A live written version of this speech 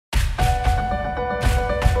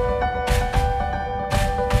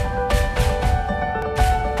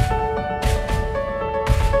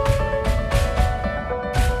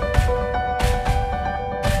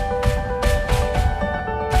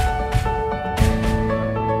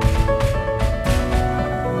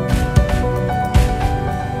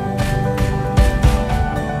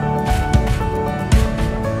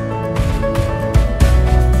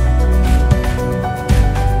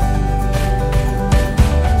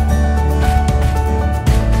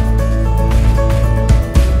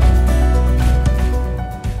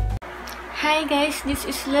guys, this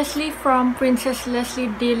is Leslie from Princess Leslie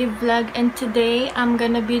Daily Vlog, and today I'm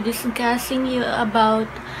gonna be discussing you about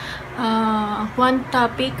one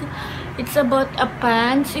topic. It's about a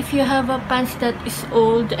pants. If you have a pants that is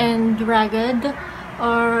old and ragged,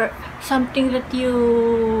 or something that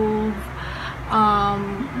you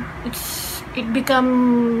it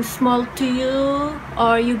becomes small to you,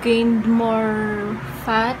 or you gained more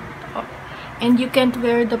fat and you can't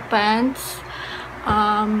wear the pants,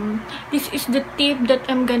 this is the tip that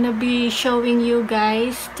I'm gonna be showing you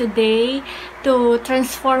guys today to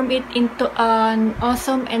transform it into an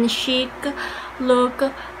awesome and chic look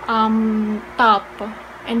top.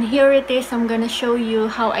 And here it is. I'm gonna show you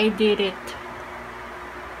how I did it.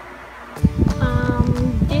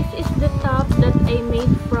 This is the top that I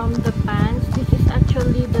made from the pants. This is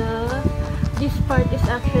actually this part is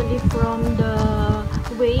actually from the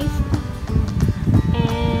waist,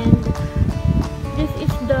 and this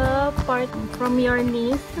is the part from your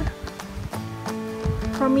knees,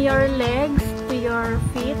 from your legs to your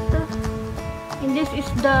feet, and this is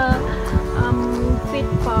the feet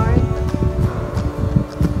part,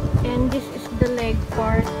 and this is the leg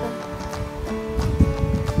part.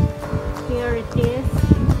 Here it is,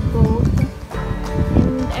 both,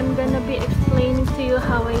 and I'm gonna be explaining to you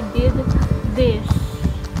how I did this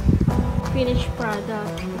finished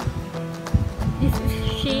product. This is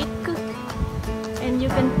chic, and you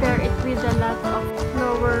can pair it with a lot of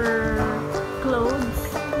lower clothes.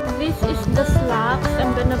 This is the slacks.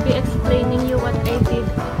 I'm gonna be explaining you what I did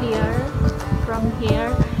here, from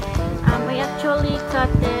here. I actually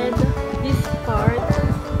cutted this part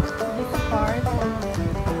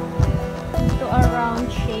into a round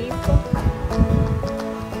shape.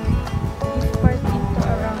 This part into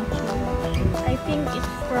a round shape. I think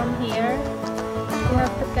it's from here. You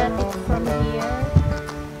have to cut it from here,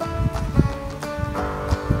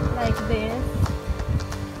 like this.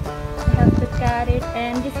 You have to cut it,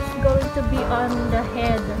 and this is going to be on the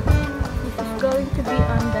head. This is going to be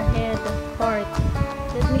on the head part.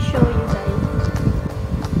 Let me show you guys.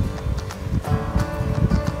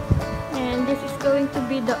 And this is going to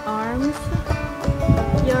be the arms.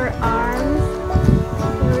 Your arms.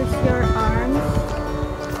 Here's your arms.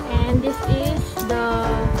 And this is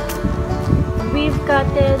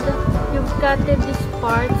you've cutted this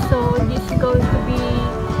part, so this is going to be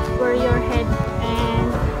where your head,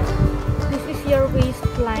 and this is your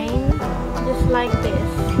waistline, just like this.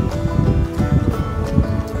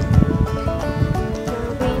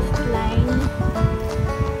 Your waistline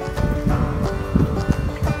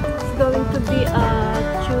is going to be a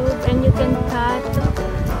tube, and you can cut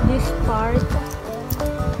this part.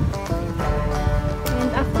 And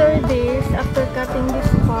after cutting this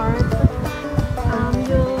part,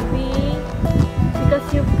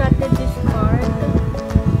 because you've cutted this part,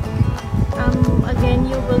 again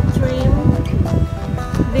you will trim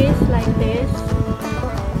this like this.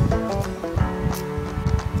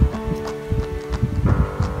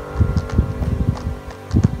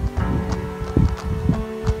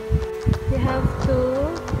 You have to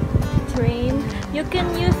trim. You can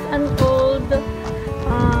use an old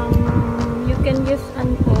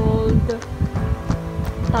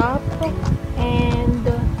top and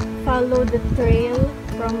follow the trail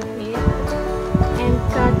from it and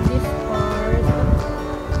cut this part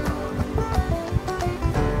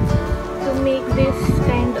to make this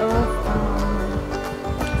kind of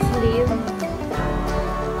sleeve.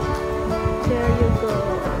 There you go.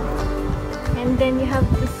 And then you have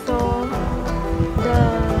to sew the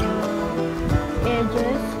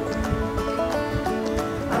edges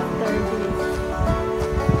after this.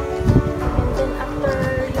 And then after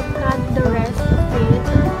you cut the rest of it,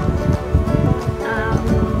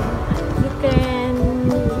 you can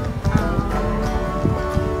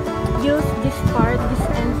use this part, this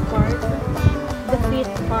end part, the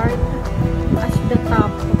feet part, as the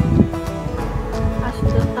top,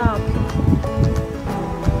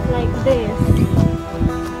 like this,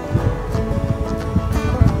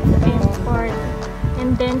 the end part, and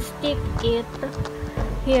then stick it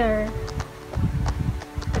here,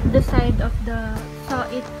 the side of the, sew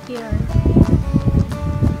it here.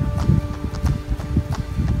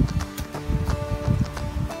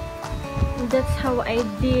 That's how I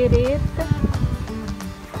did it.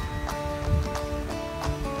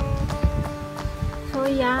 So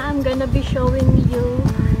yeah, I'm gonna be showing you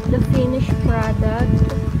the finished product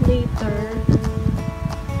later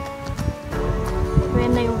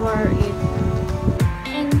when I wear it.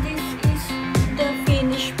 And this is the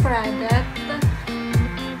finished product.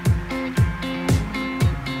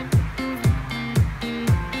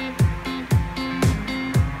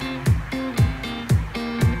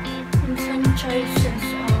 choices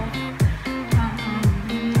of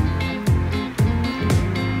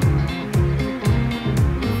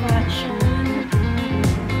fashion.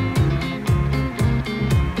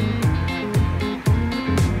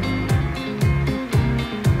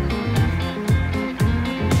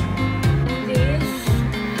 This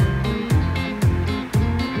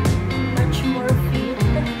much more fit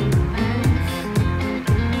pants.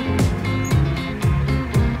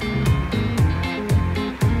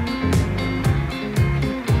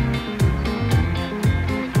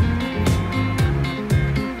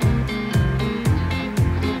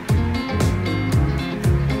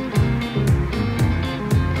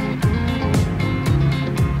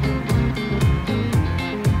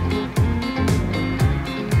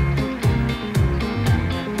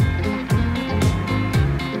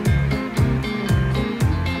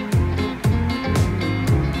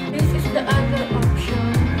 This is the other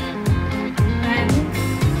option. Pants.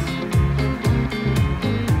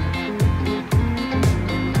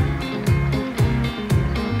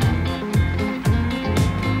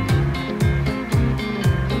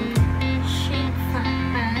 CHIC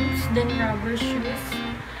pants, then rubber shoes,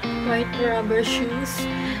 white rubber shoes.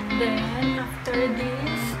 Then after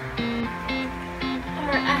this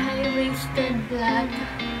are a high-waisted black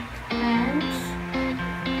pants.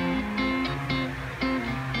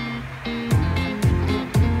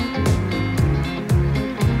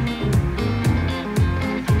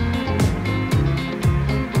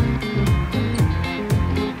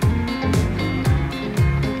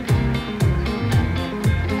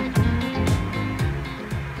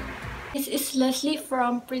 This is Leslie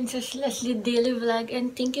from Princess Leslie Daily Vlog,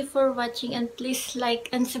 and thank you for watching, and please like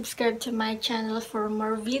and subscribe to my channel for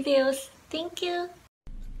more videos. Thank you.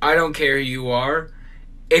 I don't care who you are.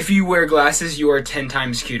 If you wear glasses, you are 10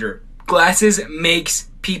 times cuter. Glasses makes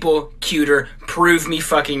people cuter. Prove me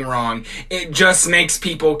fucking wrong. It just makes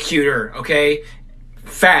people cuter, okay?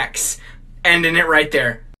 Facts. Ending it right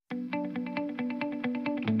there.